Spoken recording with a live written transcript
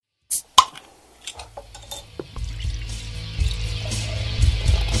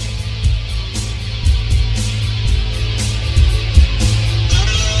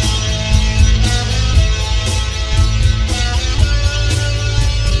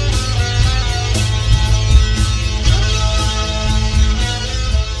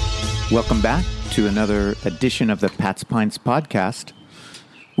Welcome back to another edition of the Pat's Pints podcast.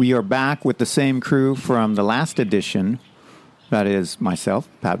 We are back with the same crew from the last edition. That is myself,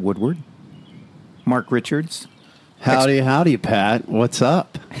 Pat Woodward, Mark Richards. Howdy, Pat. What's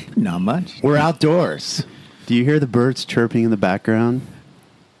up? Not much. We're outdoors. Do you hear the birds chirping in the background?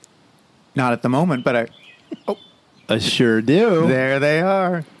 Not at the moment, but I sure do. there they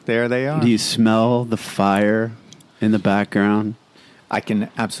are. There they are. Do you smell the fire in the background? I can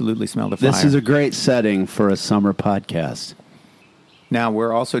absolutely smell the fire. This is a great setting for a summer podcast. Now,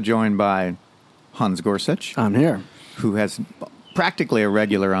 we're also joined by Hans Gorsuch, I'm here. who has practically a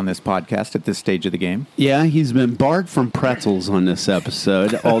regular on this podcast at this stage of the game. Yeah, he's been barred from pretzels on this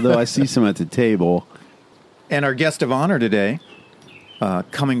episode, although I see some at the table. And our guest of honor today,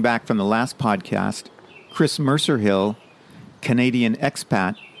 coming back from the last podcast, Chris Mercerhill, Canadian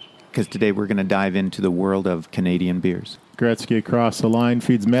expat, because today we're going to dive into the world of Canadian beers. Gretzky across the line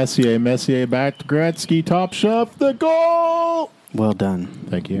feeds Messier. Messier back to Gretzky. Top shelf. The goal. Well done.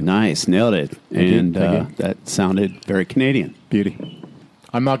 Thank you. Nice, nailed it. Thank you. That sounded very Canadian. Beauty.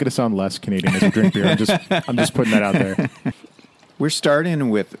 I'm not going to sound less Canadian as a drink beer. I'm just putting that out there. We're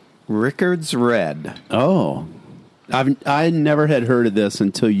starting with Rickards Red. Oh, I never had heard of this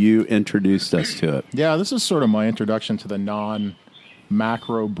until you introduced us to it. Yeah, this is sort of my introduction to the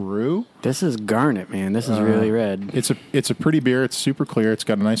non-macro brew. This is garnet, man. This is really red. It's a pretty beer. It's super clear. It's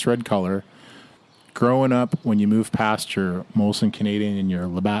got a nice red color. Growing up, when you move past your Molson Canadian and your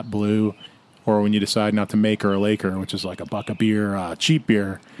Labatt Blue, or when you decide not to make or a Laker, which is like a buck a beer, cheap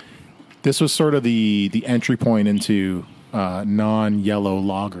beer, this was sort of the entry point into non-yellow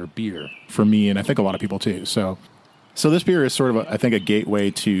lager beer for me, and I think a lot of people too. So this beer is sort of, I think, a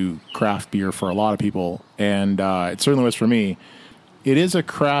gateway to craft beer for a lot of people, and it certainly was for me. It is a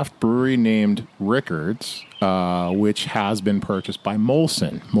craft brewery named Rickards, which has been purchased by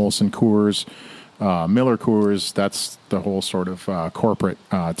Molson. Molson Coors, Miller Coors, that's the whole sort of corporate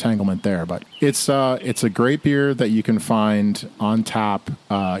tanglement there. But it's a great beer that you can find on tap,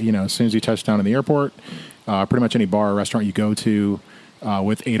 as soon as you touch down in the airport. Pretty much any bar or restaurant you go to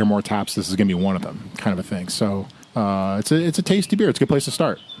with 8 or more taps, this is going to be one of them, kind of a thing. So it's a tasty beer. It's a good place to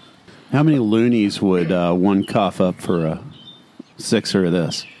start. How many loonies would one cough up for a sixer of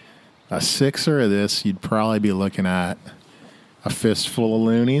this? A sixer of this, you'd probably be looking at a fistful of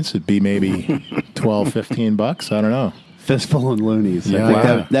loonies. It'd be maybe $12, $15. I don't know. Fistful of loonies. Yeah. I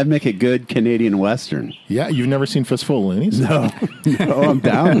think that'd make it good Canadian Western. Yeah, you've never seen Fistful of Loonies? No, I'm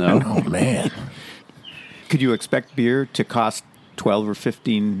down though. Oh, man. Could you expect beer to cost $12 or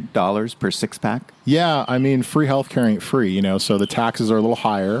 $15 per six-pack? Yeah, I mean, free healthcare ain't free, so the taxes are a little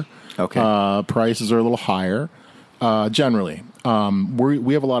higher. Okay. Prices are a little higher, generally.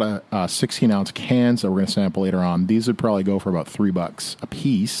 We have a lot of 16-ounce cans that we're going to sample later on. These would probably go for about $3 a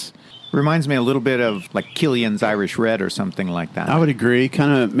piece. Reminds me a little bit of like Killian's Irish Red or something like that. I would agree.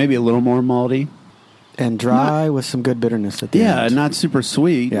 Kind of maybe a little more malty. And dry with some good bitterness at the end. Yeah, not super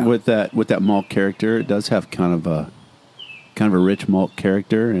sweet Yeah. with that malt character. It does have kind of a rich malt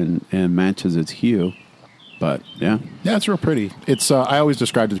character and matches its hue. But yeah, it's real pretty. It's I always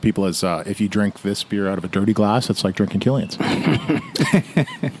describe it to people as if you drink this beer out of a dirty glass, it's like drinking Killian's.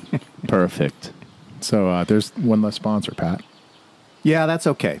 perfect. So there's one less sponsor, Pat. Yeah, that's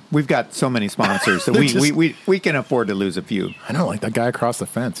okay. We've got so many sponsors that we can afford to lose a few. I know, like that guy across the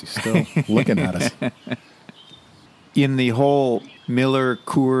fence. He's still looking at us. In the whole Miller,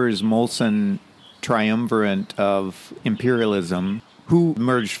 Coors, Molson triumvirate of imperialism, who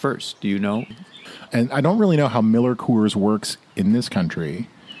merged first? Do you know? And I don't really know how Miller Coors works in this country,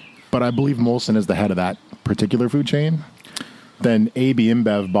 but I believe Molson is the head of that particular food chain. Then AB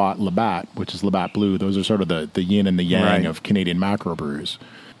InBev bought Labatt, which is Labatt Blue. Those are sort of the yin and the yang Right. of Canadian macro brews.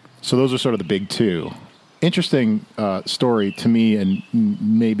 So those are sort of the big two. Interesting story to me, and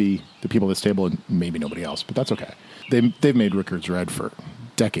maybe the people at this table, and maybe nobody else, but that's okay. They've made Rickards Red for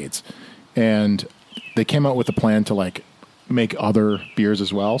decades, and they came out with a plan to make other beers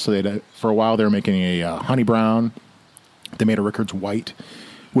as well. So for a while they were making a honey brown. They made a Rickards White,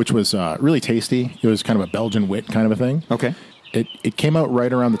 which was really tasty. It was kind of a Belgian wit kind of a thing. Okay. It came out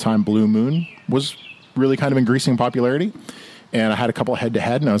right around the time Blue Moon was really kind of increasing popularity. And I had a couple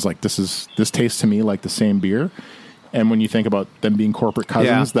head-to-head, and I was like, this tastes to me like the same beer. And when you think about them being corporate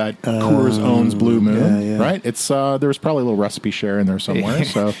cousins, that Coors owns Blue Moon, right? It's there was probably a little recipe share in there somewhere.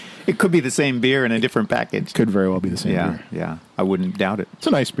 So it could be the same beer in a different package. Could very well be the same beer. Yeah, I wouldn't doubt it. It's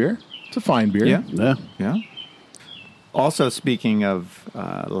a nice beer. It's a fine beer. Yeah. Also, speaking of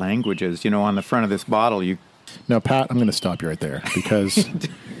languages, on the front of this bottle, Now, Pat, I'm going to stop you right there because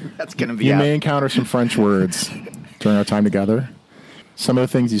that's going to be you may encounter some French words during our time together. some of the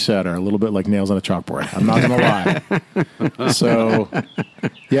things you said are a little bit like nails on a chalkboard. I'm not going to lie. So,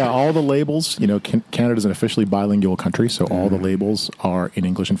 yeah, all the labels, Canada's an officially bilingual country, so all the labels are in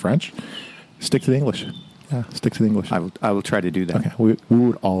English and French. Stick to the English. Yeah, stick to the English. I will try to do that. Okay, we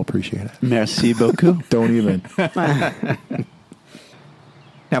would all appreciate it. Merci beaucoup. Don't even. Now,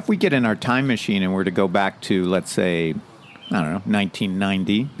 if we get in our time machine and we're to go back to, let's say,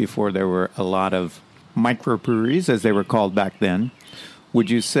 1990, before there were a lot of microbreweries, as they were called back then, would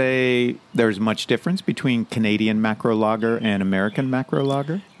you say there's much difference between Canadian macro lager and American macro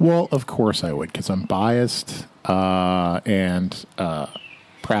lager? Well, of course I would, because I'm biased and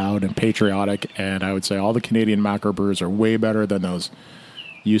proud and patriotic, and I would say all the Canadian macrobrewers are way better than those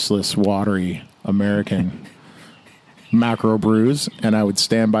useless, watery American macro brews, and I would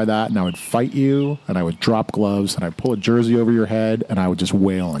stand by that, and I would fight you, and I would drop gloves, and I'd pull a jersey over your head, and I would just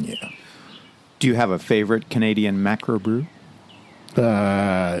wail on you. Do you have a favorite Canadian macro brew?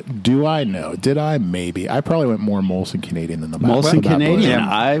 Do I know? Did I? Maybe. I probably went more Molson Canadian than the Molson Canadian. Yeah.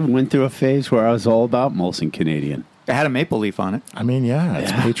 I went through a phase where I was all about Molson Canadian. It had a maple leaf on it. I mean, yeah,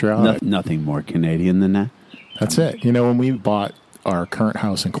 it's patriotic. Nothing more Canadian than that. That's it. When we bought our current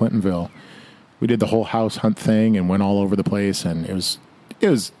house in Clintonville, we did the whole house hunt thing and went all over the place, and it was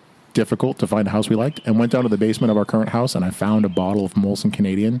difficult to find a house we liked, and went down to the basement of our current house, and I found a bottle of Molson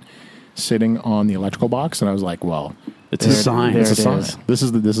Canadian sitting on the electrical box, and I was like, well, it's a sign. It's a sign. This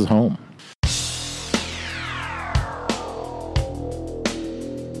is home.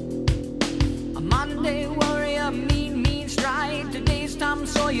 A Monday warrior, mean stride. Today's Tom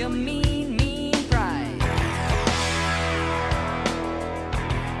Sawyer, mean pride.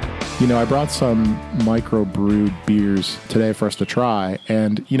 I brought some micro-brewed beers today for us to try,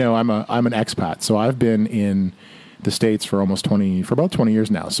 and I'm an expat, so I've been in the States for about 20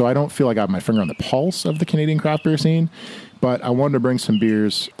 years now. So I don't feel like I have my finger on the pulse of the Canadian craft beer scene, but I wanted to bring some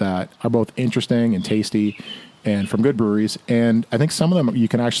beers that are both interesting and tasty and from good breweries. And I think some of them you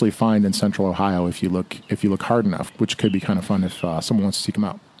can actually find in Central Ohio if you look hard enough, which could be kind of fun if someone wants to seek them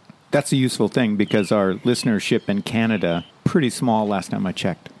out. That's a useful thing because our listenership in Canada, pretty small last time I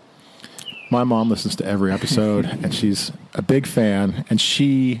checked. My mom listens to every episode, and she's a big fan, and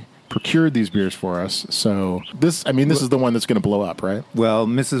she procured these beers for us. So this is the one that's going to blow up, right? Well,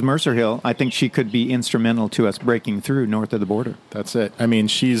 Mrs. Mercer Hill, I think she could be instrumental to us breaking through north of the border. That's it. I mean,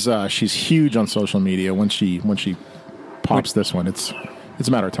 she's huge on social media. When she pops this one, it's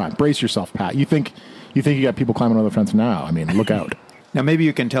a matter of time. Brace yourself, Pat. You think you got people climbing over the fence now? I mean, look out. Now, maybe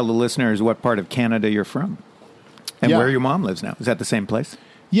you can tell the listeners what part of Canada you're from and where your mom lives now. Is that the same place?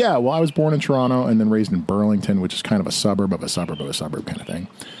 Yeah, well, I was born in Toronto and then raised in Burlington, which is kind of a suburb of a suburb of a suburb kind of thing.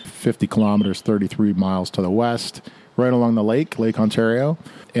 50 kilometers, 33 miles to the west, right along the Lake Ontario.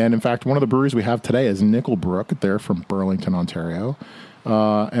 And in fact, one of the breweries we have today is Nickelbrook. They're from Burlington, Ontario.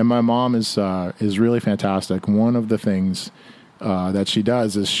 And my mom is really fantastic. One of the things that she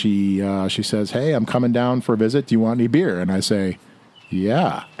does is she says, "Hey, I'm coming down for a visit. Do you want any beer?" And I say,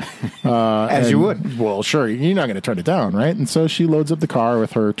 "Yeah." As you would. Well, sure. You're not going to turn it down, right? And so she loads up the car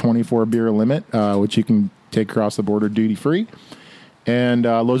with her 24 beer limit, which you can take across the border duty free, and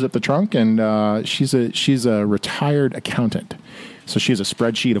loads up the trunk. And she's a retired accountant, so she has a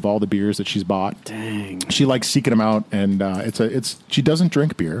spreadsheet of all the beers that she's bought. Dang. She likes seeking them out, and she doesn't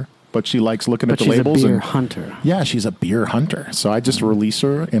drink beer, but she likes looking at the she's labels. A beer and hunter. Yeah, she's a beer hunter. So I just release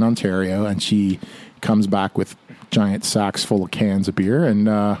her in Ontario, and she comes back with giant sacks full of cans of beer,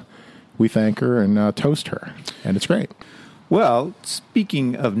 and we thank her and toast her, and it's great. Well,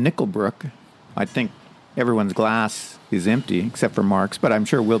 speaking of Nickelbrook, I think everyone's glass is empty except for Mark's, but I'm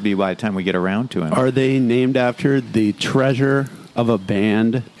sure will be by the time we get around to him. Are they named after the treasure of a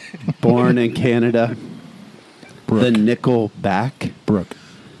band born in Canada, Brooke. the Nickelback? Brooke.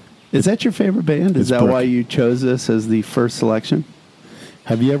 Is that your favorite band? Is It's that Brooke. why you chose this as the first selection?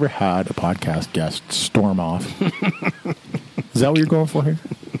 Have you ever had a podcast guest storm off? Is that what you're going for here?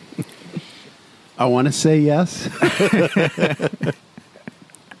 I want to say yes.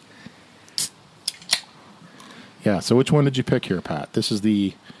 Yeah, so which one did you pick here, Pat? This is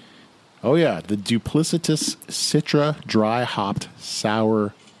the Duplicitous Citra Dry Hopped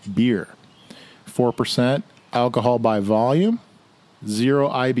Sour Beer. 4% alcohol by volume, 0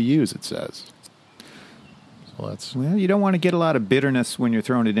 IBUs, it says. So Well, you don't want to get a lot of bitterness when you're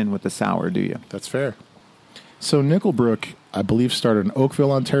throwing it in with the sour, do you? that's fair. So Nickelbrook, I believe, started in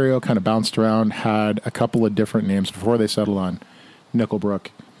Oakville, Ontario, kind of bounced around, had a couple of different names before they settled on Nickelbrook.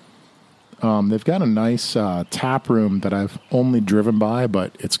 They've got a nice tap room that I've only driven by,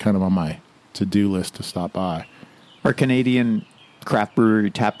 but it's kind of on my to-do list to stop by. Our Canadian craft brewery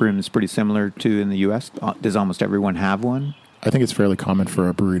tap room is pretty similar to in the U.S. Does almost everyone have one? it's fairly common for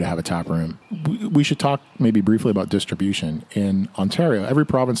a brewery to have a tap room. We should talk maybe briefly about distribution. In Ontario, every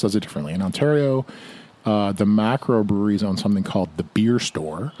province does it differently. In Ontario, the macro breweries own something called the Beer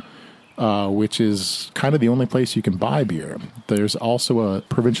Store, which is kind of the only place you can buy beer. There's also a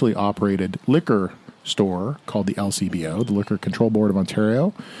provincially operated liquor store called the LCBO, the Liquor Control Board of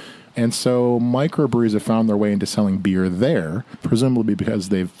Ontario. And so microbreweries have found their way into selling beer there, presumably because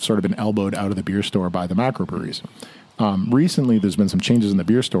they've sort of been elbowed out of the beer store by the macrobreweries. Recently, there's been some changes in the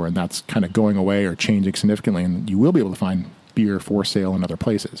beer store, and that's kind of going away or changing significantly, and you will be able to find beer for sale in other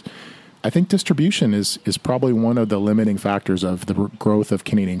places. I think distribution is probably one of the limiting factors of the growth of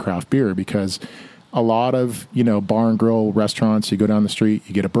Canadian craft beer, because a lot of, bar and grill restaurants, you go down the street,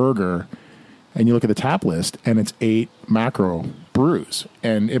 you get a burger, and you look at the tap list, and it's 8 macro brews.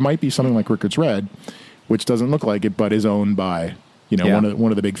 And it might be something like Rickards Red, which doesn't look like it, but is owned by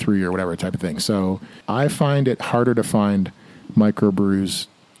one of the big 3 or whatever type of thing. So I find it harder to find microbrews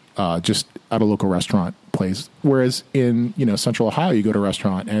just at a local restaurant place. Whereas in Central Ohio, you go to a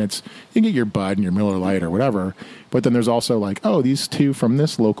restaurant and you get your Bud and your Miller Lite or whatever. But then there's also like, oh, these 2 from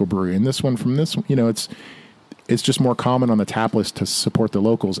this local brewery and this one from this. It's just more common on the tap list to support the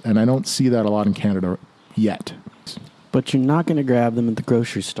locals, and I don't see that a lot in Canada yet. But you're not going to grab them at the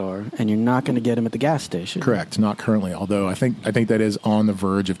grocery store, and you're not going to get them at the gas station. Correct. Not currently, although I think that is on the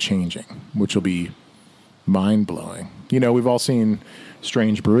verge of changing, which will be mind-blowing. We've all seen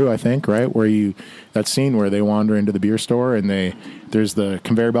Strange Brew, I think, right? That scene where they wander into the beer store, and there's the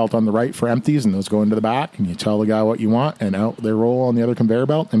conveyor belt on the right for empties, and those go into the back, and you tell the guy what you want, and out they roll on the other conveyor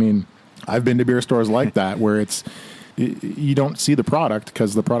belt. I mean, I've been to beer stores like that where you don't see the product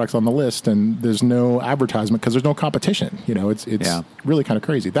because the product's on the list, and there's no advertisement because there's no competition. It's really kind of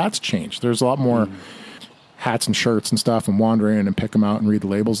crazy. That's changed. There's a lot more hats and shirts and stuff, and wander in and pick them out and read the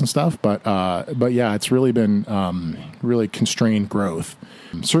labels and stuff. But yeah, it's really been really constrained growth,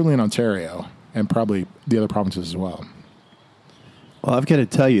 certainly in Ontario and probably the other provinces as well. Well, I've got to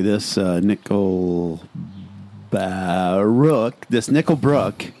tell you this Nickel Brook,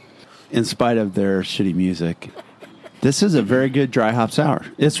 in spite of their shitty music, this is a very good dry hop sour.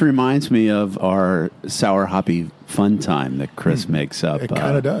 This reminds me of our sour hoppy fun time that Chris makes up. It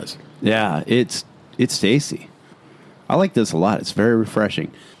kind of does. Yeah, it's tasty. I like this a lot. It's very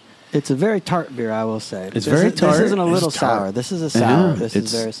refreshing. It's a very tart beer, I will say. It's very tart. This isn't a little It's tart. sour. This is a sour. Yeah, This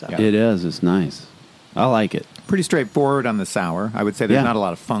is very sour. It is. It's nice. I like it. Pretty straightforward on the sour. I would say there's not a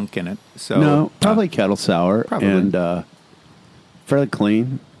lot of funk in it. So no, probably kettle sour. Probably. And fairly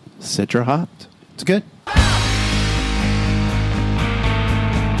clean. Citra hopped. It's good.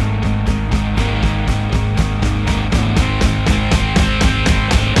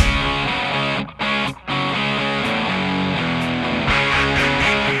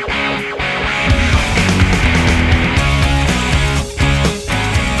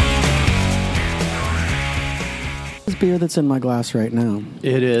 This beer that's in my glass right now.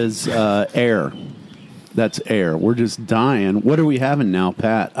 It is air. That's air. We're just dying. What are we having now,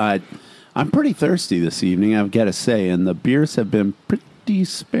 Pat? I'm pretty thirsty this evening, I've got to say, and the beers have been pretty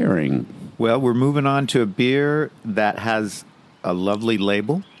sparing. Well, we're moving on to a beer that has a lovely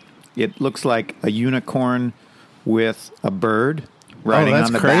label. It looks like a unicorn with a bird riding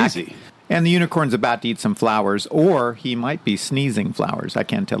on the crazy. back. And the unicorn's about to eat some flowers, or he might be sneezing flowers. I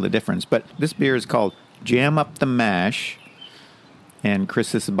can't tell the difference. But this beer is called Jam Up the Mash. And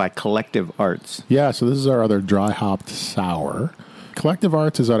Chris, this is by Collective Arts. Yeah, so this is our other dry hopped sour. Collective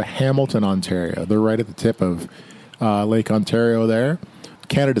Arts is out of Hamilton, Ontario. They're right at the tip of Lake Ontario there.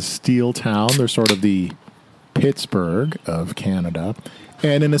 Canada's steel town. They're sort of the Pittsburgh of Canada.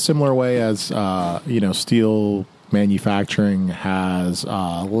 And in a similar way as, steel manufacturing has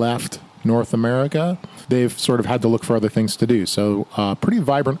left North America, they've sort of had to look for other things to do. So pretty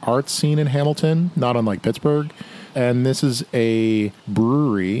vibrant art scene in Hamilton, not unlike Pittsburgh. And this is a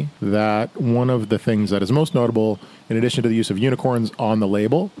brewery that one of the things that is most notable, in addition to the use of unicorns on the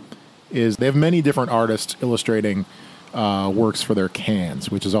label, is they have many different artists illustrating works for their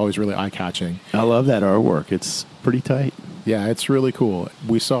cans, which is always really eye-catching. I love that artwork. It's pretty tight. Yeah, it's really cool.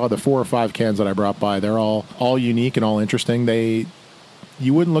 We saw the 4 or 5 cans that I brought by. They're all unique and all interesting.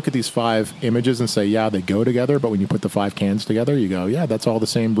 You wouldn't look at these 5 images and say, yeah, they go together, but when you put the 5 cans together, you go, yeah, that's all the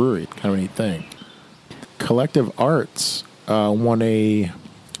same brewery. Kind of a neat thing. Collective Arts won a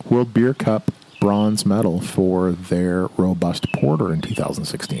World Beer Cup bronze medal for their Robust Porter in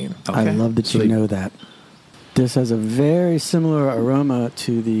 2016. Okay. I love that you know that. This has a very similar aroma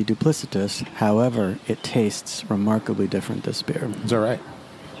to the Duplicitous. However, it tastes remarkably different, this beer. Is that right?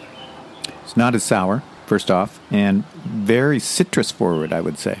 It's not as sour, first off, and very citrus forward, I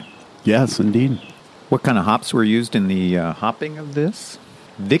would say. Yes, indeed. What kind of hops were used in the hopping of this?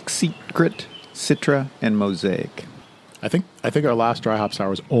 Vic Secret, Citra, and Mosaic. I think our last dry hop sour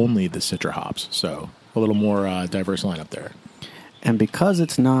was only the Citra hops, so a little more diverse lineup there. And because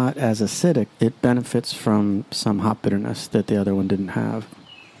it's not as acidic, it benefits from some hop bitterness that the other one didn't have.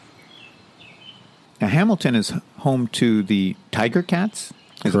 Now, Hamilton is home to the Tiger Cats?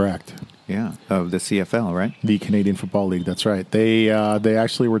 Correct. Yeah, of the CFL, right? The Canadian Football League, that's right. They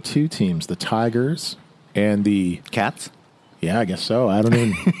actually were two teams, the Tigers and the... Cats? Yeah, I guess so. I don't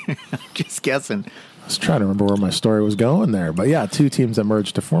even... Just guessing. I was trying to remember where my story was going there. But yeah, two teams that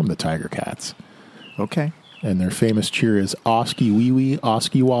merged to form the Tiger Cats. Okay. And their famous cheer is Oski Wee Wee,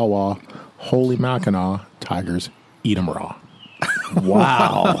 Oski Wawa, Holy Mackinac, Tigers, eat 'em raw.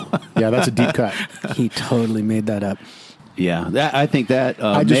 Wow. Yeah, that's a deep cut. He totally made that up. Yeah, I think that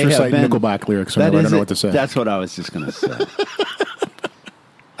I just may have recite been, Nickelback lyrics whenever I don't know what to say. That's what I was just going to say.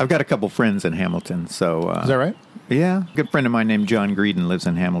 I've got a couple friends in Hamilton, so... Is that right? Yeah. A good friend of mine named John Greedon lives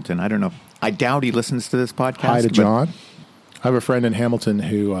in Hamilton. I don't know. I doubt he listens to this podcast. Hi to but- John. I have a friend in Hamilton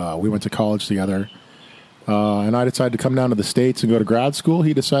who we went to college together. And I decided to come down to the States and go to grad school.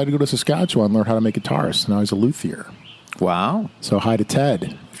 He decided to go to Saskatchewan and learn how to make guitars. Now he's a luthier. Wow. So hi to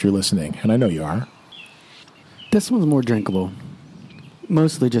Ted, if you're listening. And I know you are. This one's more drinkable.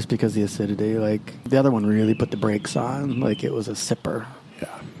 Mostly just because of the acidity. Like, the other one really put the brakes on. Like, it was a sipper.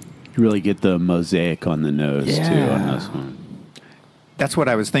 Yeah. You really get the mosaic on the nose, too, Yeah. on this one. That's what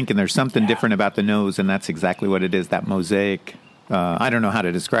I was thinking. There's something different about the nose, and that's exactly what it is, that mosaic. I don't know how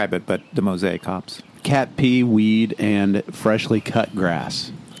to describe it, but the mosaic hops. Cat pee, weed, and freshly cut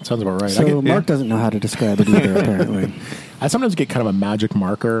grass. Sounds about right. So Mark doesn't know how to describe it either, apparently. I sometimes get kind of a magic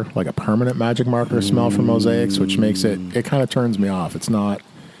marker, like a permanent magic marker smell from mosaics, which makes it kind of turns me off. It's not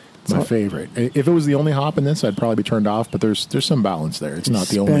my favorite. If it was the only hop in this, I'd probably be turned off, but there's some balance there. It's not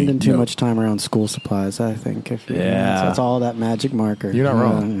the only. Spending too note. much time around school supplies, I think. If Yeah. That's all that magic marker. You're not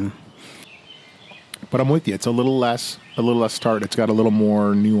wrong. But I'm with you. It's a little less tart. It's got a little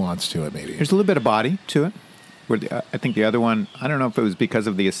more nuance to it, maybe. There's a little bit of body to it. I think the other one, I don't know if it was because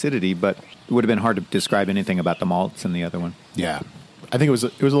of the acidity, but it would have been hard to describe anything about the malts in the other one. Yeah. I think it was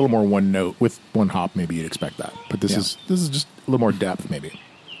a little more one note. With one hop, maybe you'd expect that. But this is just a little more depth, maybe.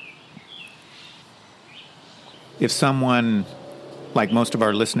 If someone, like most of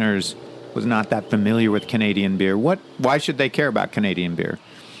our listeners, was not that familiar with Canadian beer, why should they care about Canadian beer?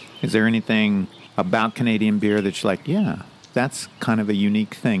 Is there anything about Canadian beer that's like, yeah, that's kind of a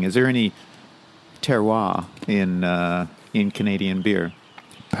unique thing? Is there any terroir in Canadian beer?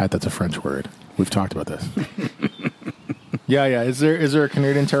 Pat, that's a French word. We've talked about this. Yeah. Is there a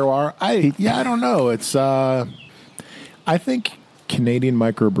Canadian terroir? I don't know. It's I think Canadian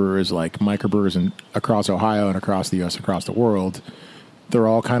microbrewers, like microbrewers across Ohio and across the U.S., across the world, they're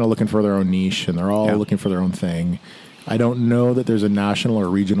all kind of looking for their own niche and they're all looking for their own thing. I don't know that there's a national or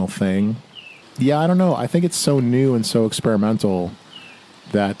regional thing. Yeah, I don't know. I think it's so new and so experimental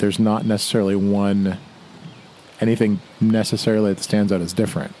that there's not necessarily anything necessarily that stands out as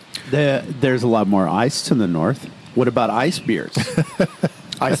different. There's a lot more ice to the north. What about ice beers?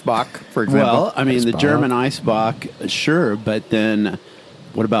 Eisbach, for example. Well, I mean, the Eisbach. German Eisbach, sure, but then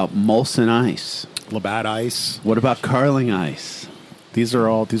what about Molson Ice? Labatt Ice. What about Carling Ice? These are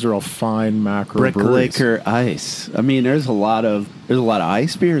all fine macro breweries. Bricklaker Ice. I mean, there's a lot of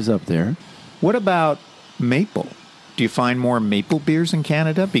ice beers up there. What about maple? Do you find more maple beers in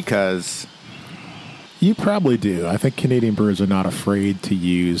Canada? Because You probably do. I think Canadian brewers are not afraid to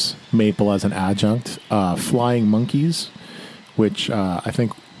use maple as an adjunct. Flying Monkeys, which I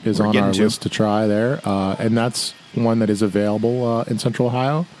think is We're on getting our to. list to try there. And that's one that is available in Central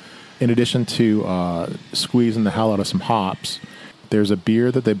Ohio. In addition to squeezing the hell out of some hops, there's a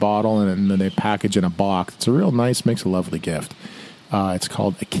beer that they bottle and then they package in a box. It's a real nice, makes a lovely gift. It's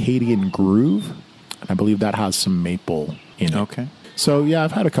called Acadian Groove. And I believe that has some maple in it. okay. So, yeah,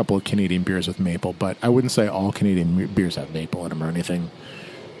 I've had a couple of Canadian beers with maple, but I wouldn't say all Canadian beers have maple in them or anything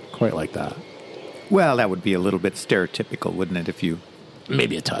quite like that. Well, that would be a little bit stereotypical, wouldn't it? If you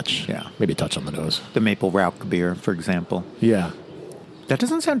Maybe a touch. Yeah. Maybe a touch on the nose. the maple Rauch beer, for example. Yeah. That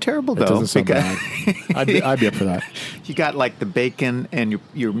doesn't sound terrible, though. It doesn't sound because bad. I'd be up for that. You got like the bacon and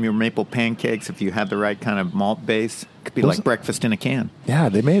your maple pancakes. If you had the right kind of malt base, it could be like breakfast in a can. Yeah,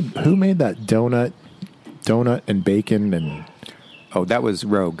 who made that donut and bacon and... Oh, that was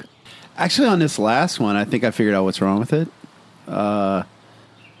Rogue. Actually, on this last one, I think I figured out what's wrong with it. Found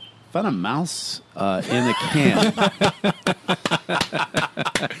a mouse in the can.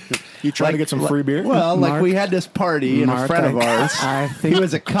 You trying to get some free beer? Well, like Mark- we had this party and a Mark, friend of ours. I think He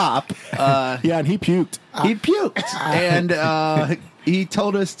was a cop. yeah, and he puked. He puked, and He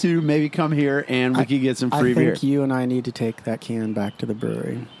told us to maybe come here and we could get some free I beer. think you and I need to take that can back to the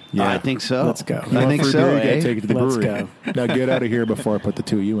brewery. Yeah, I think so. Let's go. I think For so. beer, you gotta Eh? take it to the Let's brewery. Now get out of here before I put the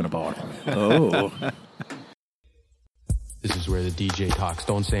two of you in a bottle. Oh, This is where the DJ talks.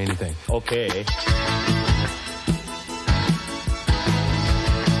 Don't say anything. Okay.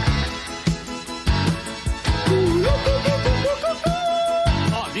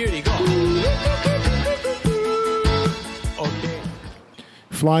 Oh, beauty, go. Okay.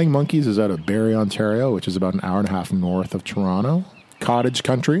 Flying Monkeys is out of Barrie, Ontario, which is about an hour and a half north of Toronto. Cottage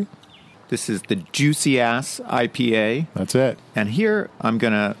country. This is the Juicy Ass IPA. That's it. And here I'm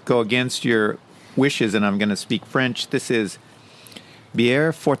going to go against your wishes and I'm going to speak French. This is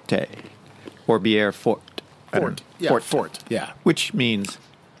Bière Forte or Bière Fort. I don't know. Yeah, Fort. Yeah. Which means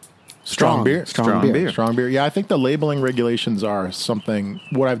Strong beer. Strong beer. Strong beer. Yeah, I think the labeling regulations are something,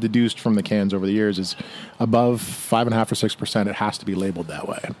 what I've deduced from the cans over the years is above 5.5 or 6%, it has to be labeled that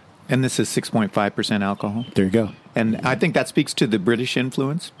way. and this is 6.5% alcohol. There you go. And I think that speaks to the British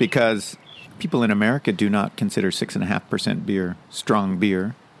influence because people in America do not consider 6.5% beer strong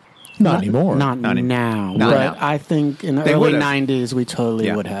beer. Not anymore. Not Not any- now. not but now. I think in the They early would've. 90s, we totally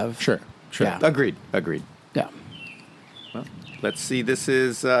Yeah. would have. Sure. Yeah. Agreed. Yeah. Well, let's see. This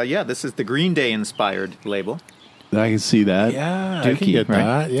is this is the Green Day inspired label. I can see that. Yeah, I Dookie, can get right?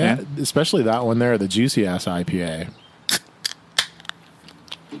 that. Yeah. Yeah. Especially that one there, the Juicy Ass IPA.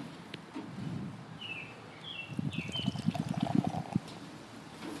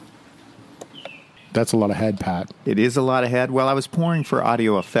 That's a lot of head, Pat. It is a lot of head. Well, I was pouring for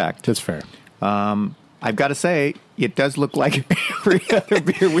audio effect. That's fair. I've got to say, it does look like every other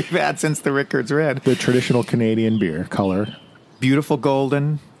beer we've had since the Rickards Red. The traditional Canadian beer color. Beautiful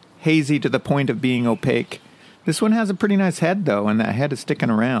golden, hazy to the point of being opaque. This one has a pretty nice head, though, and that head is sticking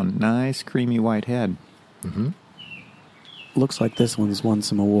around. Nice, creamy white head. Looks like this one's won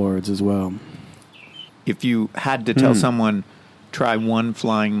some awards as well. If you had to tell someone, try one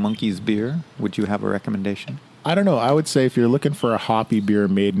Flying Monkeys beer, would you have a recommendation? I don't know. I would say if you're looking for a hoppy beer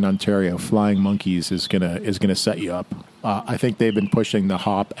made in Ontario, Flying Monkeys is gonna set you up. I think they've been pushing the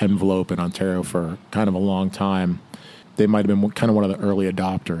hop envelope in Ontario for kind of a long time. They might have been kind of one of the early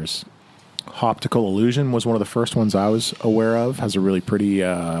adopters. Optical Illusion was one of the first ones I was aware of. Has a really pretty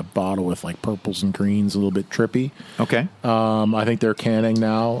bottle with like purples and greens, a little bit trippy. Okay. I think they're canning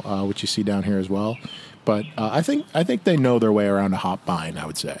now, which you see down here as well. But I think they know their way around a hop buying, I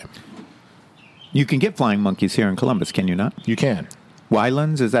would say. You can get Flying Monkeys here in Columbus, can you not? You can.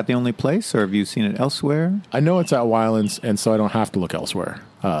 Wylands, is that the only place, or have you seen it elsewhere? I know it's at Wylands, and so I don't have to look elsewhere.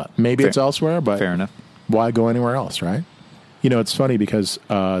 Maybe Fair- it's elsewhere, but Fair enough. why go anywhere else, right? You know, it's funny because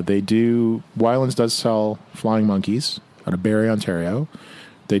Wylands does sell Flying Monkeys out of Barrie, Ontario.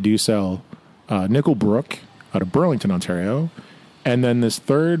 They do sell Nickelbrook out of Burlington, Ontario. And then this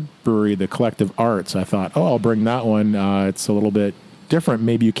third brewery, the Collective Arts, I thought, I'll bring that one. It's a little bit different.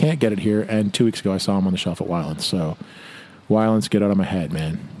 Maybe you can't get it here. And 2 weeks ago, I saw them on the shelf at Wylands. So Wylands, get out of my head,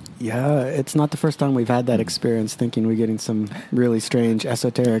 man. Yeah, it's not the first time we've had that experience thinking we're getting some really strange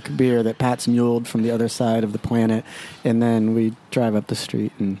esoteric beer that Pat's muled from the other side of the planet, and then we drive up the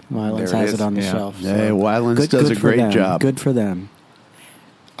street and Wylands There it has is, it on the yeah. shelf. Hey, Wylands does a for great them. job. Good for them.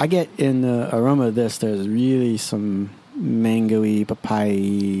 I get in the aroma of this, there's really some mango-y,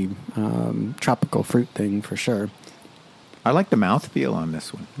 papaya, tropical fruit thing for sure. I like the mouthfeel on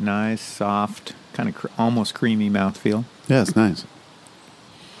this one. Nice, soft, kind of almost creamy mouthfeel. Yeah, it's nice.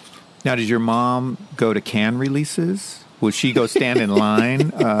 Now, did your mom go to can releases? Will she go stand in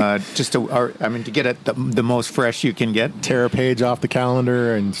line to get it the most fresh you can get? Tear a page off the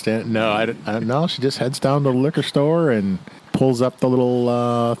calendar and stand. No, I don't know. She just heads down to the liquor store and pulls up the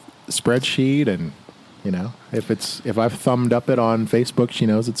little spreadsheet, and you know, if I've thumbed up it on Facebook, she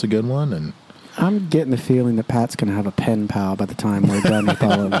knows it's a good one. And I'm getting the feeling that Pat's going to have a pen pal by the time we're done with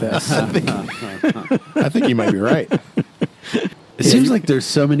all of this. I think you might be right. It seems like there's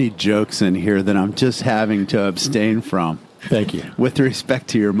so many jokes in here that I'm just having to abstain from Thank you. with respect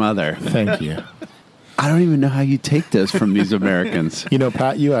to your mother. Thank you. I don't even know how you take this from these Americans. You know,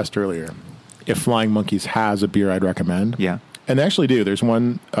 Pat, you asked earlier if Flying Monkeys has a beer I'd recommend. Yeah. And they actually do. There's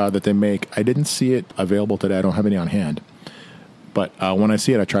one that they make. I didn't see it available today. I don't have any on hand. But when I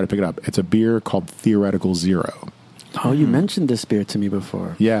see it, I try to pick it up. It's a beer called Theoretical Zero. Oh, you mentioned this beer to me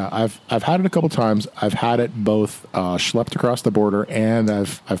before. Yeah, I've had it a couple times. I've had it both schlepped across the border, and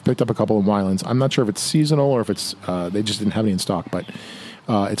I've picked up a couple in Wylands. I'm not sure if it's seasonal or if it's they just didn't have any in stock. But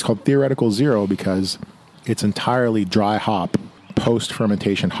it's called Theoretical Zero because it's entirely dry hop, post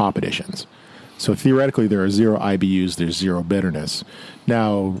fermentation hop additions. So theoretically, there are 0 IBUs. There's 0 bitterness.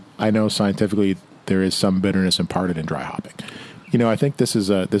 Now I know scientifically there is some bitterness imparted in dry hopping, I think this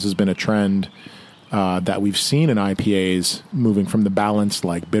has been a trend that we've seen in IPAs, moving from the balanced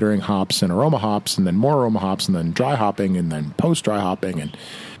like bittering hops and aroma hops, and then more aroma hops, and then dry hopping, and then post dry hopping, and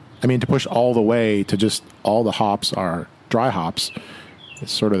I mean to push all the way to just all the hops are dry hops.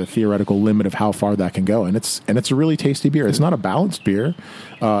 It's sort of the theoretical limit of how far that can go, and it's a really tasty beer. It's not a balanced beer.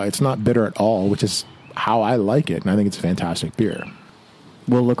 It's not bitter at all, which is how I like it, and I think it's a fantastic beer.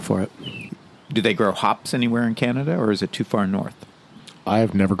 We'll look for it. Do they grow hops anywhere in Canada, or is it too far north? I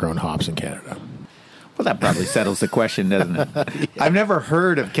have never grown hops in Canada. Well, that probably settles the question, doesn't it? Yeah. I've never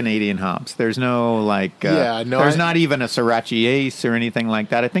heard of Canadian hops. There's no there's not even a Sriracha Ace or anything like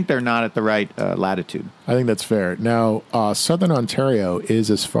that. I think they're not at the right latitude. I think that's fair. Now, Southern Ontario is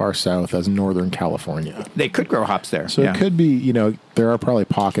as far south as Northern California. They could grow hops there. So it could be, there are probably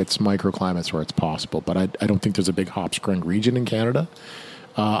pockets, microclimates where it's possible, but I don't think there's a big hops growing region in Canada.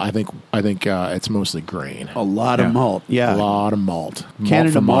 I think it's mostly grain. A lot of malt. Yeah. A lot of malt.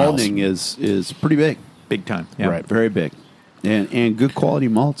 Canada malt malting is pretty big. Big time. Yeah. Right. Very big. And good quality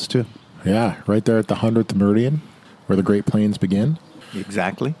malts, too. Yeah. Right there at the 100th meridian where the Great Plains begin.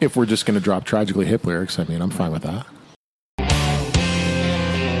 Exactly. If we're just going to drop tragically hip lyrics, I mean, I'm fine with that.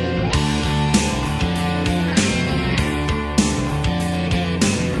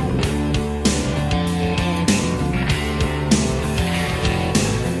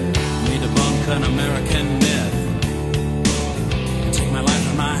 An American myth. Take my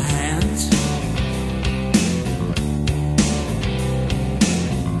life in my hands.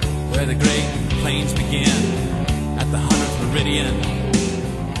 Where the Great Plains begin, at the 100th meridian.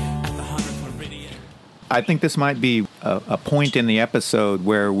 At the 100th meridian. I think this might be a point in the episode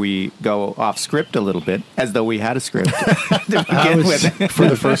where we go off script a little bit, as though we had a script to begin with. For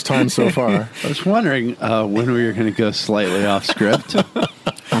the first time so far. I was wondering when we were going to go slightly off script.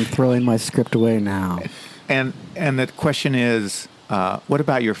 I'm throwing my script away now. And the question is, what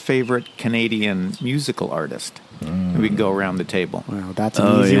about your favorite Canadian musical artist? We can go around the table. Well, that's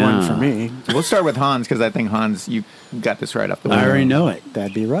an easy one for me. We'll start with Hans, because I think, Hans, you got this right off the I already know it.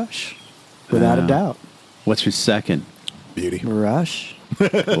 That'd be Rush, without a doubt. What's your second? Beauty. Rush.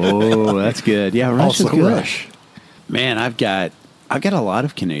 Oh, that's good. Yeah, Rush Also is good. Rush. Man, I've got a lot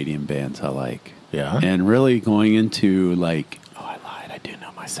of Canadian bands I like. Yeah. And really going into like I do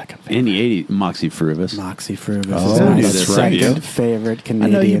know my second favorite. in the 80s, Moxie Frubus. Moxie Frubus Oh, is my that's right. second favorite I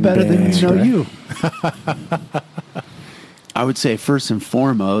Canadian know you better than band. you know you. I would say first and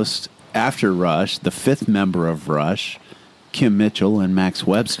foremost, after Rush, the fifth member of Rush, Kim Mitchell and Max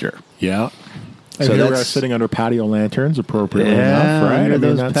Webster. Yeah. So So we're that's- sitting under patio lanterns, appropriately enough, right? under I mean,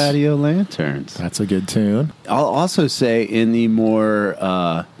 those that's- patio lanterns. That's a good tune. I'll also say in the more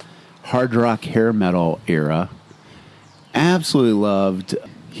hard rock hair metal era, absolutely loved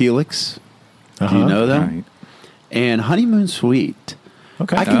Helix. Do you know them? Right. And Honeymoon Suite.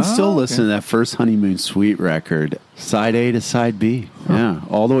 Okay. I can Oh, still okay. listen to that first Honeymoon Suite record, side A to side B. Yeah,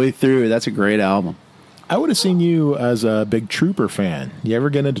 all the way through. That's a great album. I would have seen you as a big Trooper fan. You ever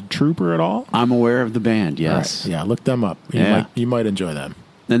get into Trooper at all? I'm aware of the band, All yes. right. Yeah, look them up. Yeah. You might enjoy them.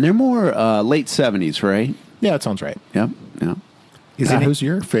 And they're more late 70s, right? Yeah, that sounds right. Yep, yep. Pat, who's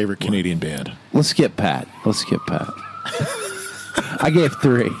your favorite Canadian band? Let's skip Pat. I gave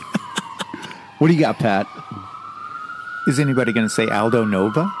 3. What do you got, Pat? Is anybody going to say Aldo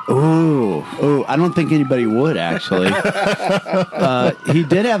Nova? Oh, I don't think anybody would, actually. He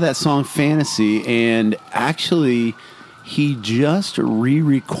did have that song Fantasy, and actually, he just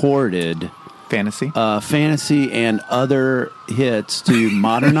re-recorded Fantasy? Fantasy and other hits to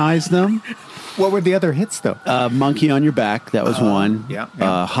modernize them. What were the other hits, though? Monkey on Your Back, that was one. yeah.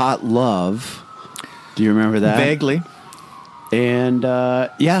 Hot Love. Do you remember that? Vaguely. And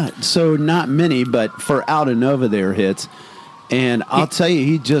so not many, but for Aldo Nova, they were hits. And I'll tell you,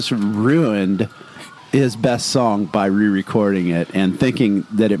 he just ruined his best song by re-recording it and thinking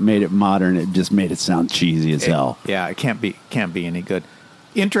that it made it modern. It just made it sound cheesy as hell. Yeah, it can't be any good.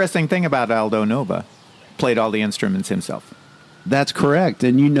 Interesting thing about Aldo Nova, played all the instruments himself. That's correct.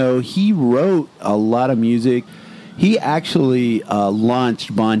 And, he wrote a lot of music. He actually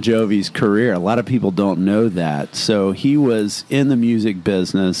launched Bon Jovi's career. A lot of people don't know that. So he was in the music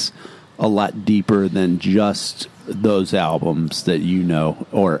business a lot deeper than just those albums that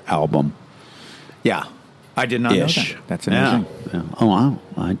or album. Yeah, I did not know Ish. that. That's amazing. Yeah. Oh,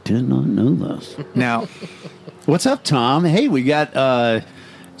 I did not know this. Now, What's up, Tom? Hey, we got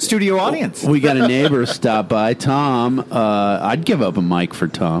studio audience. we got a neighbor stop by. Tom, I'd give up a mic for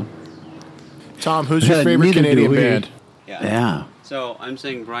Tom. Tom, who's your favorite Neither do Canadian we. band? Yeah. So I'm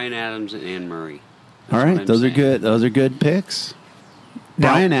saying Brian Adams and Anne Murray. All That's what right, I'm those are saying. good. Those are good picks.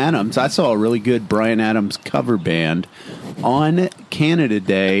 Now- Brian Adams. I saw a really good Brian Adams cover band on Canada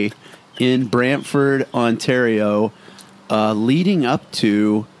Day in Brantford, Ontario, leading up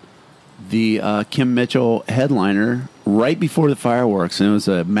to the Kim Mitchell headliner right before the fireworks, and it was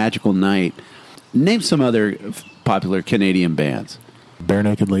a magical night. Name some other popular Canadian bands. Bare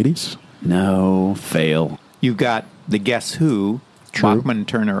Naked Ladies. No, fail. You got the Guess Who, Bachman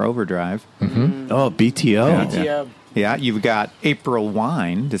Turner Overdrive. Oh, BTO. Yeah, you've got April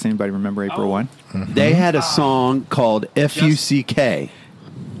Wine. Does anybody remember April Wine? They had a song called F-U-C-K.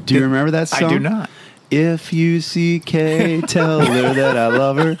 Do you remember that song? I do not. F-U-C-K, tell her that I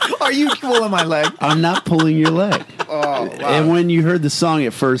love her. Are you pulling my leg? I'm not pulling your leg. Oh, wow. And when you heard the song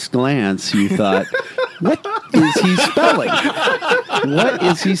at first glance, you thought, what is he spelling? What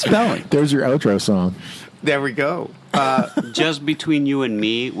is he spelling? There's your outro song. There we go. Just Between You and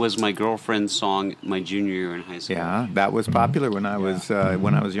Me was my girlfriend's song my junior year in high school. Yeah, that was popular when I was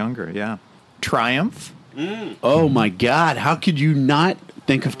younger. Yeah, Triumph. Oh my God! How could you not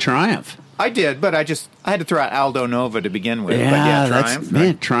think of Triumph? I did, but I had to throw out Aldo Nova to begin with. But yeah, Triumph.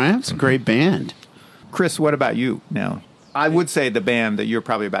 Man, Triumph's a great band. Chris, what about you now? I would say the band that you're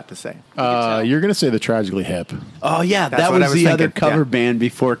probably about to say. You're going to say the Tragically Hip. Oh yeah, That's that what I was was the other thinking, cover yeah. band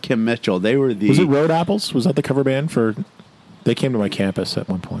before Kim Mitchell. They were the. Was it Road Apples? Was that the cover band for? They came to my campus at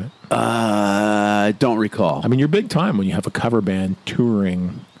one point. I don't recall. I mean, you're big time when you have a cover band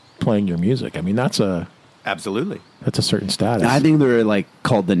touring, playing your music. I mean, that's a certain status. I think they were like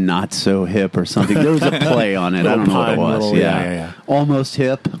called the Not So Hip or something. There was a play on it. I don't know what it was. Little, yeah. Almost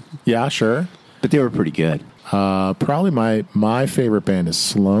Hip, Yeah, sure. but they were pretty good. Probably my favorite band is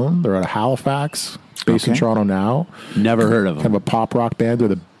Sloan. They're out of Halifax, based in Okay. Toronto now. Never heard of Kind of them. a pop rock band. They're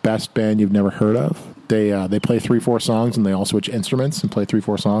the best band you've never heard of. They play 3-4 songs and they all switch instruments and play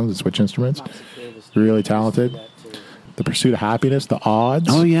 3-4 songs and switch instruments. Really talented. The Pursuit of Happiness, The Odds.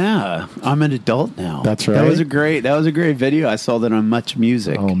 Oh yeah, I'm an adult now. That's That right. was a great video. I saw that on Much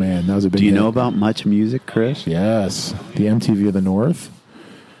Music. Oh man, that was a big. Do you hit. know about Much Music, Chris? Yes, the MTV of the North.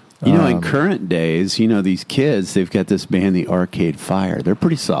 You know, in current days, these kids, they've got this band, the Arcade Fire. They're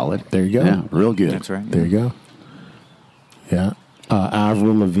pretty solid. There you go. Yeah, real good. That's right. There you go. Yeah,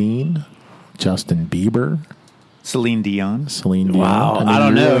 Avril Lavigne, Justin Bieber, Celine Dion. Celine Dion. Wow, mean, I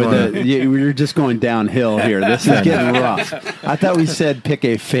don't you know. really wanna- We're just going downhill here. This is getting rough. I thought we said pick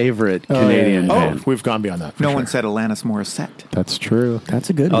a favorite Canadian Oh, band. we've gone beyond that. for No sure. one said Alanis Morissette. That's true. That's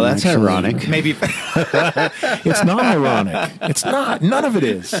a good Oh, one. that's actually. ironic. Maybe. It's not ironic. It's not. None of it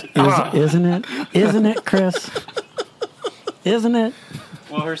is. Isn't it? Isn't it, Chris? Isn't it?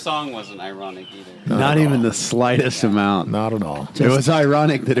 Well, her song wasn't ironic either. Not even the slightest amount. Not at all. It was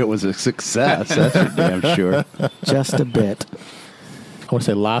ironic that it was a success. That's for damn sure. Just a bit. I want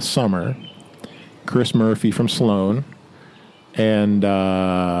to say last summer, Chris Murphy from Sloan and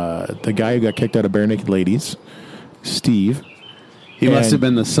the guy who got kicked out of Bare Naked Ladies, Steve. He must And- have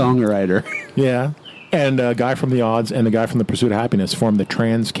been the songwriter. Yeah. And a guy from The Odds and the guy from The Pursuit of Happiness formed the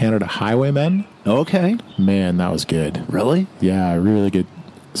Trans-Canada Highwaymen. Okay. Man, that was good. Really? Yeah, really good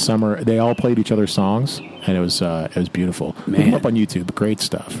summer. They all played each other's songs, and it was beautiful. Look them Man. up on YouTube. Great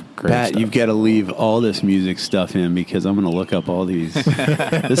stuff. Great Pat, stuff. you've got to leave all this music stuff in because I'm going to look up all these.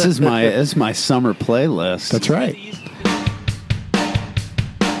 This is my summer playlist. That's right.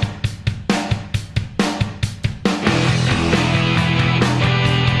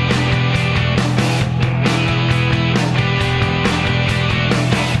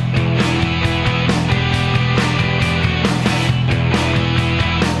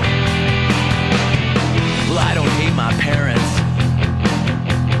 Well, I don't hate my parents.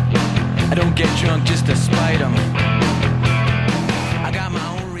 I don't get drunk just to spite them. I got my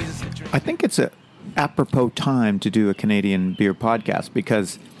own reasons to drink. I think it's a apropos time to do a Canadian beer podcast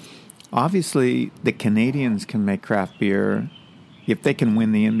because obviously the Canadians can make craft beer if they can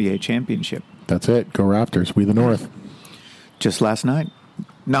win the NBA championship. That's it. Go Raptors. We the North. Just last night.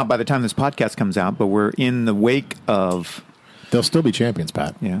 Not by the time this podcast comes out, but we're in the wake of. They'll still be champions,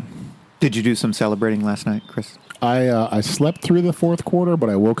 Pat. Yeah. Did you do some celebrating last night, Chris? I slept through the fourth quarter, but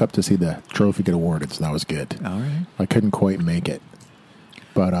I woke up to see the trophy get awarded, so that was good. All right. I couldn't quite make it,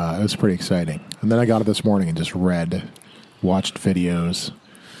 but it was pretty exciting. And then I got up this morning and just watched videos.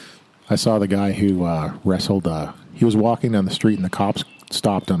 I saw the guy who wrestled. He was walking down the street and the cops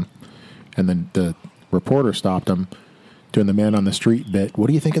stopped him, and then the reporter stopped him, doing the man on the street bit. What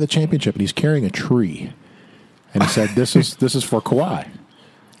do you think of the championship? And he's carrying a tree, and he said, "This is for Kawhi."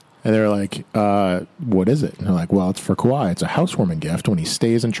 And they're like, what is it? And they're like, well, it's for Kawhi. It's a housewarming gift. When he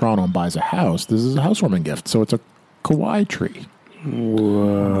stays in Toronto and buys a house, this is a housewarming gift. So it's a Kawhi tree.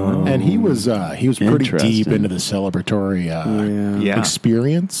 Whoa. And he was pretty Interesting. deep into the celebratory Yeah.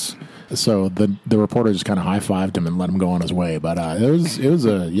 experience. So the reporter just kind of high-fived him and let him go on his way. But it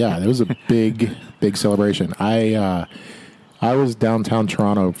was a big celebration. I was downtown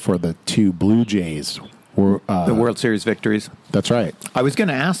Toronto for the 2 Blue Jays. The World Series victories. That's right. I was going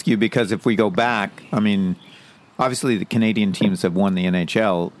to ask you because if we go back, I mean, obviously the Canadian teams have won the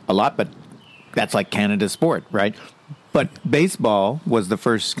NHL a lot, but that's like Canada's sport, right? But baseball was the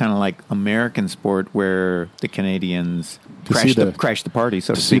first kind of like American sport where the Canadians crashed the party,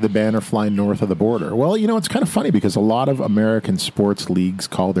 so to see speak. the banner flying north of the border. Well, it's kind of funny because a lot of American sports leagues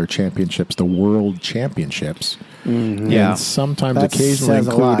call their championships the World Championships. Mm-hmm. Yeah. And sometimes That occasionally says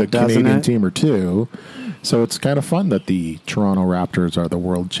a include lot, a Canadian doesn't it? team or two. So it's kind of fun that the Toronto Raptors are the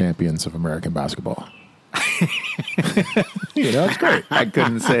world champions of American basketball. It's great. I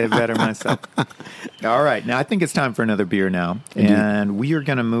couldn't say it better myself. All right. Now, I think it's time for another beer now. Indeed. And we are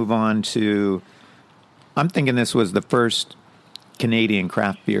going to move on to, I'm thinking this was the first Canadian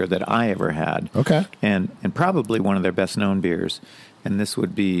craft beer that I ever had. Okay. And probably one of their best-known beers. And this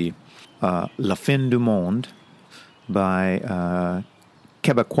would be La Fin du Monde by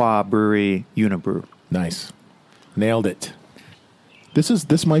Quebecois brewery Unibrew. Nice. Nailed it.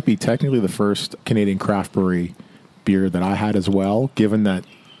 This might be technically the first Canadian craft brewery beer that I had as well, given that,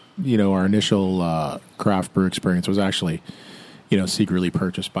 our initial craft brew experience was actually, secretly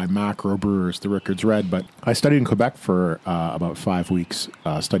purchased by Macro Brewers, the Rickards Red. But I studied in Quebec for about 5 weeks,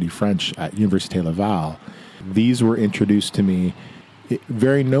 studied French at Université Laval. These were introduced to me,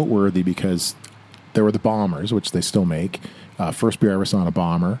 very noteworthy because there were the Bombers, which they still make. First beer I ever saw in a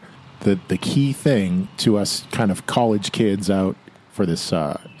Bomber. The key thing to us kind of college kids out for this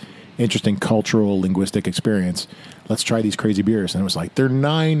interesting cultural linguistic experience, let's try these crazy beers. And it was like, they're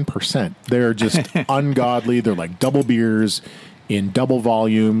 9%. They're just ungodly. They're like double beers in double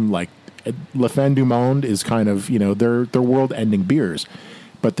volume. Like La Fin du Monde is kind of, they're world-ending beers.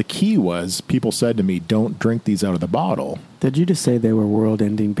 But the key was, people said to me, don't drink these out of the bottle. Did you just say they were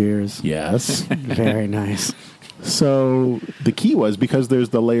world-ending beers? Yes. Very nice. So the key was, because there's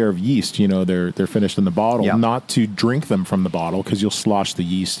the layer of yeast, they're finished in the bottle, Yeah. not to drink them from the bottle because you'll slosh the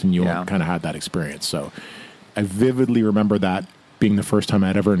yeast and you'll Yeah. kind of have that experience. So I vividly remember that being the first time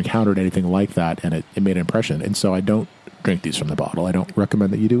I'd ever encountered anything like that, and it made an impression. And so I don't drink these from the bottle. I don't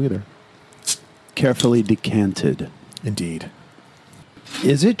recommend that you do either. Carefully decanted. Indeed.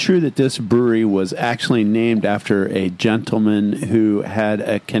 Is it true that this brewery was actually named after a gentleman who had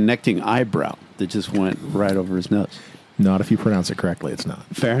a connecting eyebrow that just went right over his nose? Not if you pronounce it correctly, it's not.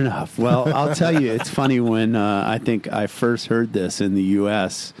 Fair enough. Well, I'll tell you, it's funny when I think I first heard this in the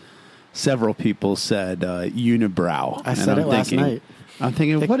U.S., several people said unibrow. I said it last night. I'm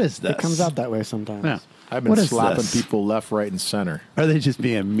thinking, what is this? It comes out that way sometimes. Yeah. I've been What is slapping this? people left, right, and center. Are they just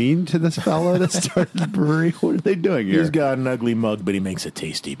being mean to this fellow that started the brewery? What are they doing here? He's got an ugly mug, but he makes a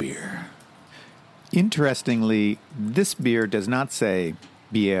tasty beer. Interestingly, this beer does not say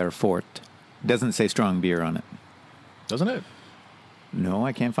Bière Forte. It doesn't say strong beer on it. Doesn't it? No,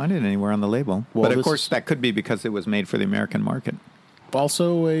 I can't find it anywhere on the label. Well, but of this- course, that could be because it was made for the American market.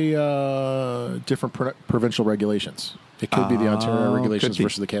 Also, a different provincial regulations. It could be the Ontario regulations could be.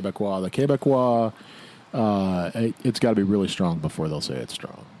 versus the Quebecois. The Quebecois, it's got to be really strong before they'll say it's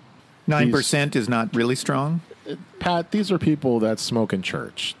strong. 9% is not really strong. Pat, these are people that smoke in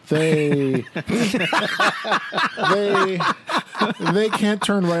church. They can't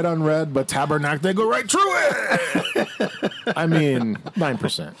turn right on red, but tabernacle, they go right through it. I mean,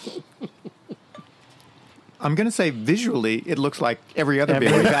 9%. I'm going to say visually, it looks like every other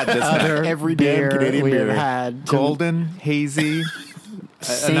beer we've had this night. Every damn Canadian we have beer. had. Golden, hazy,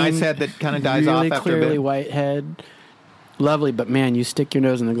 a nice head that kind of dies really off after a clearly bit. white head. Lovely, but man, you stick your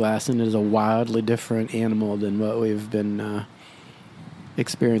nose in the glass and it is a wildly different animal than what we've been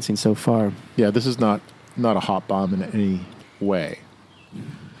experiencing so far. Yeah, this is not a hot bomb in any way.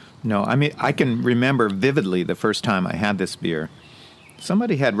 No, I mean, I can remember vividly the first time I had this beer.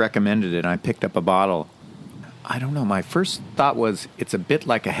 Somebody had recommended it, and I picked up a bottle. I don't know. My first thought was it's a bit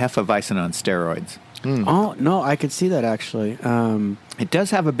like a Hefeweizen on steroids. Oh, no, I could see that actually. It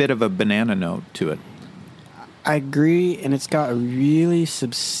does have a bit of a banana note to it. I agree, and it's got a really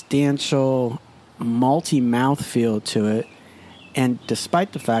substantial malty mouthfeel to it. And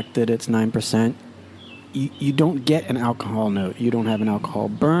despite the fact that it's 9%, you don't get an alcohol note. You don't have an alcohol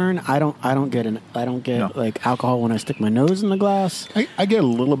burn. I don't get No. like alcohol when I stick my nose in the glass. I get a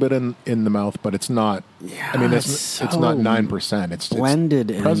little bit in the mouth, but it's not. Yeah, I mean, it's it's not 9%. It's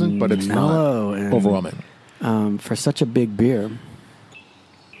blended it's present, and but it's mellow not and- overwhelming. For such a big beer.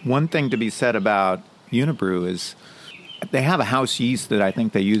 One thing to be said about Unibrew is they have a house yeast that I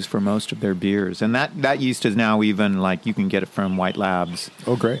think they use for most of their beers, and that yeast is now even like you can get it from White Labs.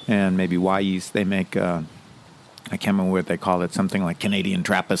 Oh, great. And maybe Y yeast. They make I can't remember what they call it, something like Canadian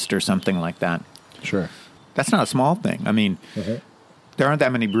Trappist or something like that. Sure. That's not a small thing. I mean, there aren't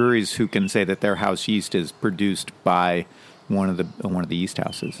that many breweries who can say that their house yeast is produced by one of the yeast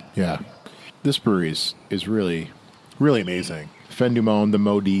houses. Yeah. This brewery is really, really amazing. Fin du Monde, the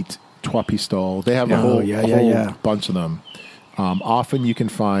Maudit, Trois Pistoles. They have a whole bunch of them. Often you can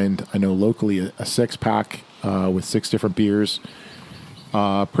find, I know locally, a 6-pack with 6 different beers.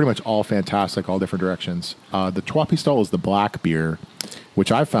 Pretty much all fantastic, all different directions. The Trois Pistoles is the black beer,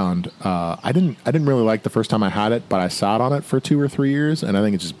 which I found I didn't really like the first time I had it, but I sat on it for 2 or 3 years, and I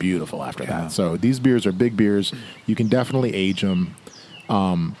think it's just beautiful after that. So these beers are big beers. You can definitely age them,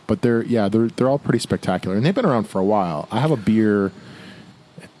 but they're all pretty spectacular, and they've been around for a while. I have a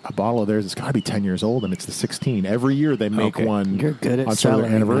bottle of theirs. It's got to be 10 years old, and it's the 16. Every year they make one. You're good at on sort of their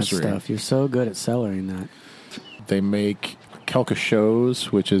cellaring anniversary. that stuff. You're so good at cellaring that. They make Quelque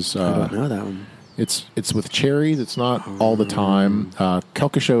Chose, which is I don't know that one. It's with cherries. It's not all the time.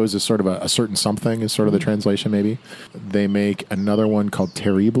 Quelque Chose is sort of a certain something is sort of the translation maybe. They make another one called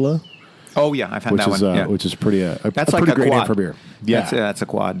Terrible. Oh yeah, I've had that one. Yeah. Which is pretty That's a like pretty a great quad. name for beer. Yeah, that's a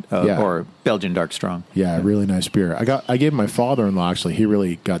quad or Belgian Dark Strong. Yeah, really nice beer. I gave my father-in-law, actually, he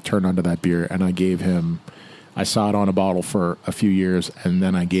really got turned onto that beer, and I saw it on a bottle for a few years, and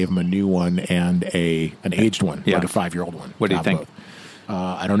then I gave him a new one and an aged one, like a 5-year-old one. What do you think?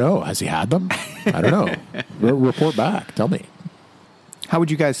 I don't know. Has he had them? I don't know. Report back. Tell me. How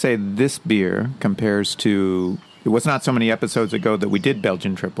would you guys say this beer compares to? It was not so many episodes ago that we did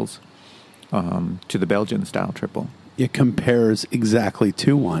Belgian triples, to the Belgian style triple. It compares exactly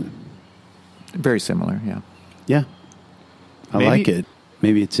to one. Very similar, yeah. Yeah, I like it.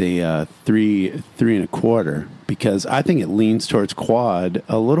 Maybe it's a 3 1/4 because I think it leans towards quad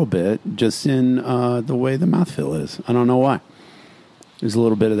a little bit, just in the way the mouthfeel is. I don't know why. There's a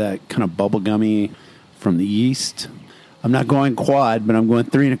little bit of that kind of bubblegummy from the yeast. I'm not going quad, but I'm going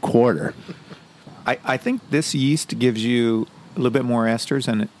 3 1/4. I think this yeast gives you a little bit more esters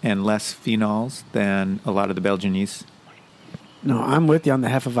and less phenols than a lot of the Belgian yeasts. No, I'm with you on the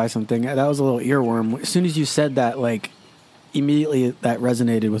Hefeweizen thing. That was a little earworm. As soon as you said that, like, immediately that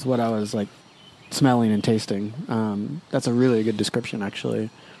resonated with what I was, like, smelling and tasting. That's a really good description, actually.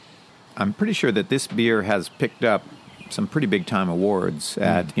 I'm pretty sure that this beer has picked up some pretty big-time awards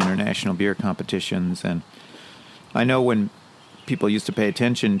at international beer competitions. And I know when people used to pay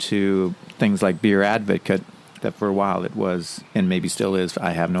attention to things like Beer Advocate, that for a while it was, and maybe still is,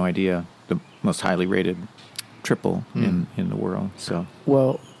 I have no idea, the most highly rated triple in the world. So,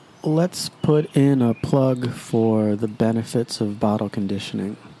 well, let's put in a plug for the benefits of bottle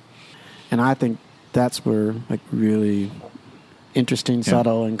conditioning. And I think that's where, like, really interesting,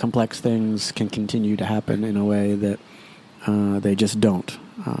 subtle, and complex things can continue to happen in a way that they just don't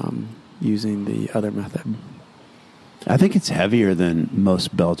using the other method. I think it's heavier than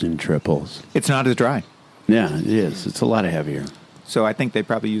most Belgian triples. it's not as dry. Yeah, it is. It's a lot heavier. So I think they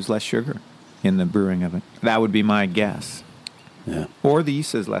probably use less sugar in the brewing of it. That would be my guess. Yeah. Or the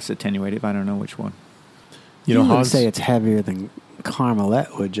yeast is less attenuative. I don't know which one. You wouldn't say it's heavier than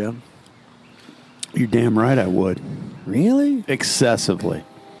Carmelette, would you? You're damn right I would. Really? Excessively.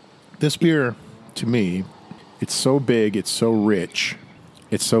 This beer, to me, it's so big, it's so rich,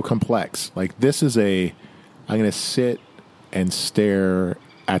 it's so complex. Like, this is I'm going to sit and stare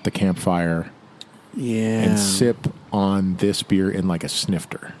at the campfire and sip on this beer in like a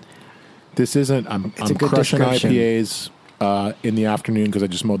snifter. This isn't, I'm crushing IPAs in the afternoon because I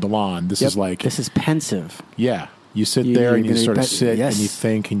just mowed the lawn. This is like... This is pensive. Yeah. You sit there and you sort of sit and you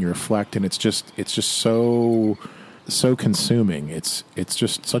think and you reflect, and it's just so consuming. It's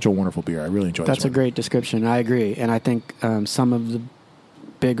just such a wonderful beer. I really enjoy this one. That's a great description. I agree. And I think some of the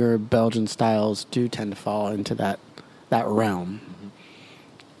bigger Belgian styles do tend to fall into that realm.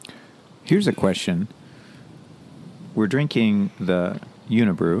 Here's a question. We're drinking the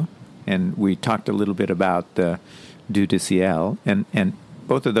Unibrew, and we talked a little bit about the Dieu du Ciel, and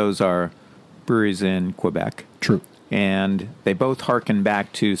both of those are breweries in Quebec. True. And they both harken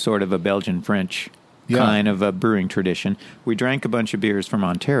back to sort of a Belgian-French kind of a brewing tradition. We drank a bunch of beers from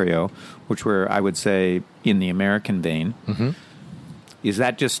Ontario, which were, I would say, in the American vein. Mm-hmm. Is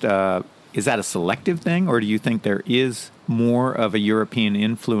that just is that a selective thing, or do you think there is more of a European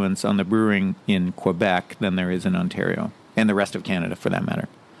influence on the brewing in Quebec than there is in Ontario and the rest of Canada, for that matter?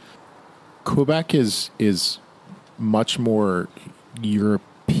 Quebec is much more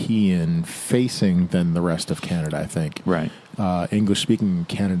European facing than the rest of Canada, I think. Right. English speaking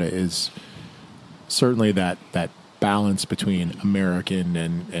Canada is certainly that balance between American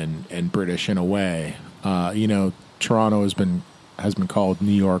and British in a way. Toronto has been called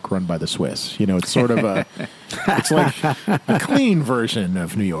New York run by the Swiss. It's sort of it's like a clean version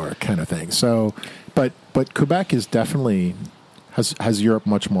of New York kind of thing. So, but Quebec is definitely has Europe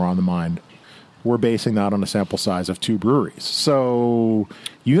much more on the mind. We're basing that on a sample size of 2 breweries. So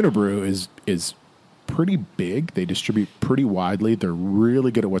Unibrew is pretty big. They distribute pretty widely. They're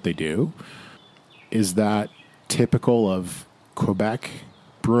really good at what they do. Is that typical of Quebec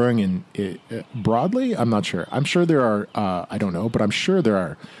brewing in broadly? I'm not sure. I'm sure there are, I don't know, but I'm sure there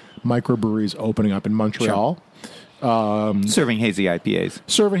are microbreweries opening up in Montreal. Serving hazy IPAs.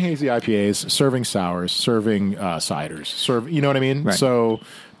 Serving sours, serving ciders. You know what I mean? Right. So,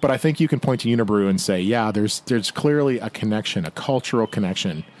 but I think you can point to Unibrew and say, yeah, there's clearly a connection, a cultural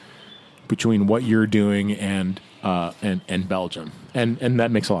connection between what you're doing and Belgium. And that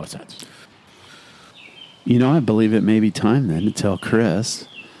makes a lot of sense. I believe it may be time then to tell Chris,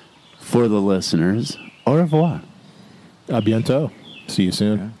 for the listeners, au revoir. A bientôt. See you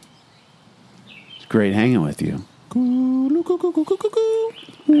soon. Yeah. It's great hanging with you. To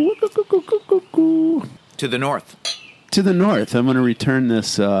the north. To the north. I'm going to return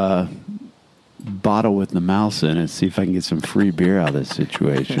this bottle with the mouse in it, see if I can get some free beer out of this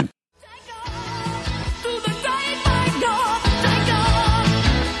situation.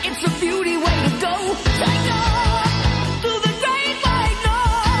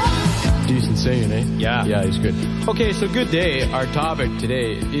 Saying, eh? Yeah. Yeah, he's good. Okay, so good day. Our topic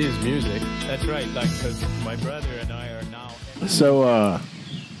today is music. That's right, because my brother and I are now... So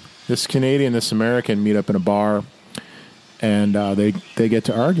this Canadian, this American meet up in a bar, and they get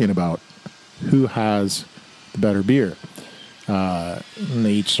to arguing about who has the better beer. And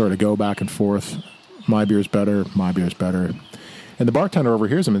they each sort of go back and forth. My beer's better, my beer's better. And the bartender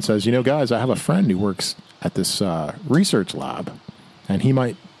overhears them and says, guys, I have a friend who works at this research lab, and he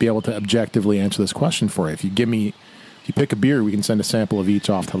might be able to objectively answer this question for you. If you pick a beer, we can send a sample of each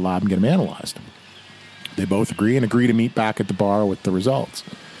off to the lab and get them analyzed. They both agree to meet back at the bar with the results.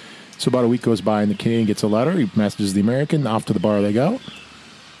 So about a week goes by and the Canadian gets a letter. He messages the American. Off to the bar they go.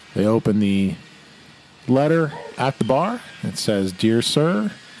 They open the letter at the bar. It says, "Dear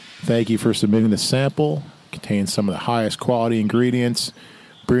sir, thank you for submitting the sample. It contains some of the highest quality ingredients,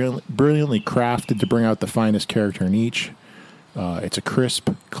 brilliantly crafted to bring out the finest character in each. It's a crisp,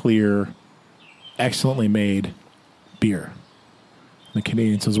 clear, excellently made beer." The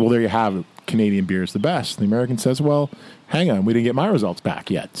Canadian says, "Well, there you have it. Canadian beer is the best." The American says, "Well, hang on. We didn't get my results back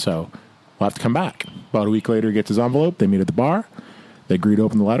yet, so we'll have to come back." About a week later, he gets his envelope. They meet at the bar. They agree to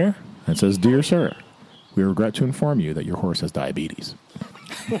open the letter. And it says, "Dear sir, we regret to inform you that your horse has diabetes."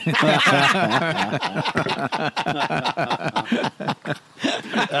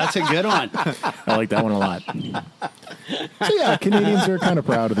 That's a good one. I like that one a lot. So yeah, Canadians are kind of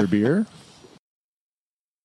proud of their beer.